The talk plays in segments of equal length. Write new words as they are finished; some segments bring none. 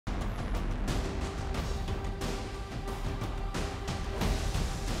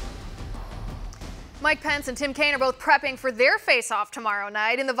Mike Pence and Tim Kaine are both prepping for their face-off tomorrow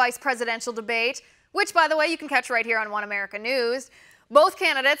night in the vice presidential debate, which, by the way, you can catch right here on One America News. Both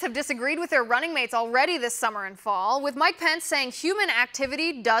candidates have disagreed with their running mates already this summer and fall, with Mike Pence saying human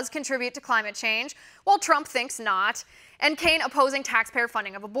activity does contribute to climate change, while Trump thinks not, and Kaine opposing taxpayer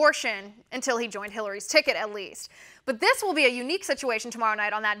funding of abortion, until he joined Hillary's ticket at least. But this will be a unique situation tomorrow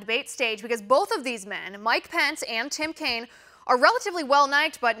night on that debate stage because both of these men, Mike Pence and Tim Kaine, are relatively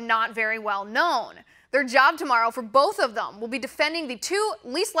well-liked but not very well-known. Their job tomorrow for both of them will be defending the two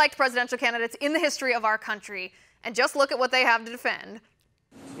least liked presidential candidates in the history of our country. And just look at what they have to defend.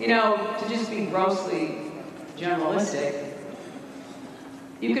 You know, to just be grossly generalistic,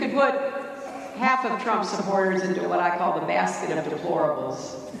 you could put half of Trump's supporters into what I call the basket of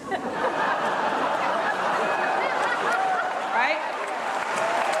deplorables. Right?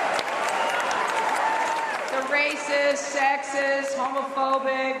 The racist, sexist,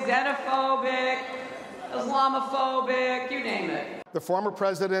 homophobic, xenophobic, Islamophobic, you name it. The former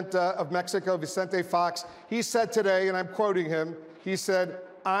president of Mexico, Vicente Fox, he said today, and I'm quoting him, he said,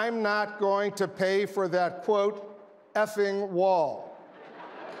 "I'm not going to pay for that, quote, effing wall."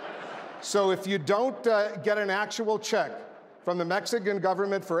 So if you don't get an actual check from the Mexican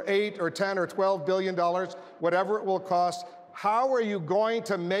government for $8 or $10 or $12 billion, whatever it will cost, how are you going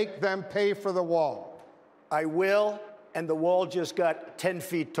to make them pay for the wall? I will, and the wall just got 10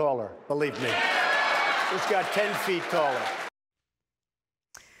 feet taller, believe me. It's got 10 feet taller.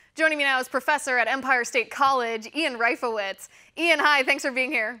 Joining me now is professor at Empire State College, Ian Reifowitz. Ian, hi, thanks for being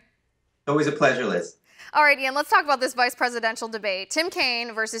here. Always a pleasure, Liz. All right, Ian, let's talk about this vice presidential debate. Tim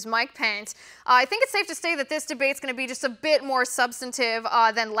Kaine versus Mike Pence. I think it's safe to say that this debate's going to be just a bit more substantive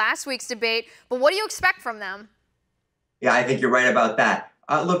than last week's debate, but what do you expect from them? Yeah, I think you're right about that.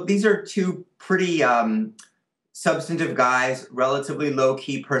 Look, these are two pretty substantive guys, relatively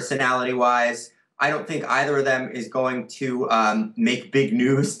low-key personality-wise. I don't think either of them is going to make big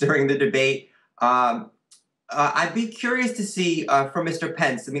news during the debate. I'd be curious to see from Mr.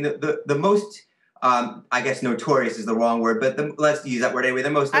 Pence. I mean, the most, I guess notorious is the wrong word, but let's use that word anyway. The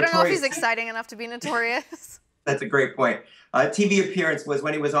most notorious. I don't know if he's exciting enough to be notorious. That's a great point. TV appearance was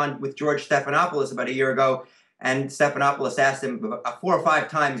when he was on with George Stephanopoulos about a year ago, and Stephanopoulos asked him 4 or 5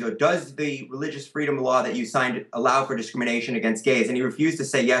 times, does the religious freedom law that you signed allow for discrimination against gays? And he refused to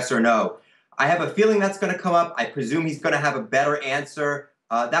say yes or no. I have a feeling that's going to come up. I presume he's going to have a better answer.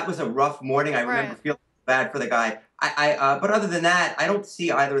 That was a rough morning. I remember feeling bad for the guy. But other than that, I don't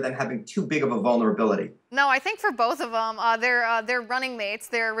see either of them having too big of a vulnerability. No, I think for both of them, their running mates,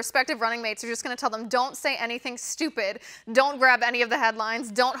 their respective running mates are just going to tell them, don't say anything stupid, don't grab any of the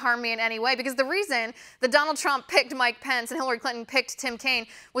headlines, don't harm me in any way. Because the reason that Donald Trump picked Mike Pence and Hillary Clinton picked Tim Kaine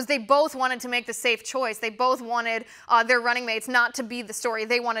was they both wanted to make the safe choice. They both wanted their running mates not to be the story.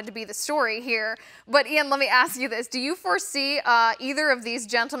 They wanted to be the story here. But Ian, let me ask you this. Do you foresee either of these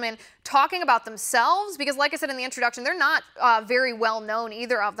gentlemen talking about themselves? Because like I said in the introduction, they're not very well known,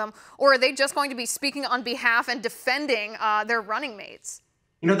 either of them. Or are they just going to be speaking on behalf and defending their running mates?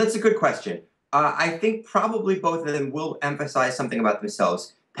 You know, that's a good question. I think probably both of them will emphasize something about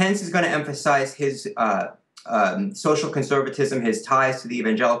themselves. Pence is going to emphasize his social conservatism, his ties to the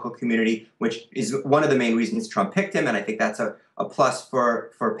evangelical community, which is one of the main reasons Trump picked him, and I think that's a plus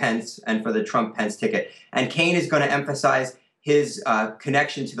for Pence and for the Trump-Pence ticket. And Kaine is going to emphasize his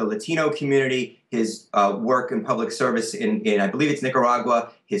connection to the Latino community, his work in public service in I believe it's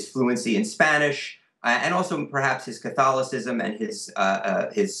Nicaragua, his fluency in Spanish, and also perhaps his Catholicism and his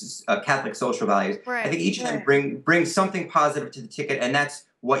Catholic social values. Right. I think each of them bring something positive to the ticket, and that's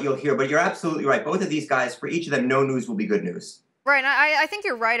what you'll hear. But you're absolutely right. Both of these guys, for each of them, no news will be good news. Right, and I think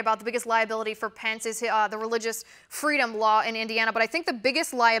you're right about the biggest liability for Pence is the religious freedom law in Indiana, but I think the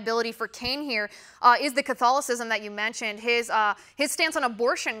biggest liability for Kaine here is the Catholicism that you mentioned, his stance on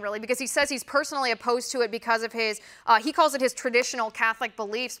abortion, really, because he says he's personally opposed to it because of his, he calls it his traditional Catholic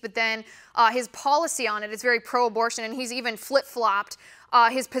beliefs, but then his policy on it is very pro-abortion, and he's even flip-flopped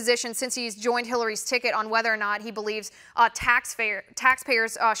his position since he's joined Hillary's ticket on whether or not he believes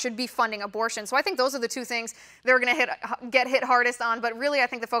taxpayers should be funding abortion. So I think those are the two things they're going to get hit hardest on. But really, I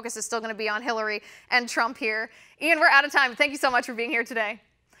think the focus is still going to be on Hillary and Trump here. Ian, we're out of time. Thank you so much for being here today.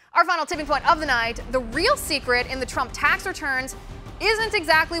 Our final tipping point of the night, the real secret in the Trump tax returns isn't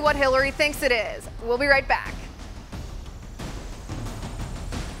exactly what Hillary thinks it is. We'll be right back.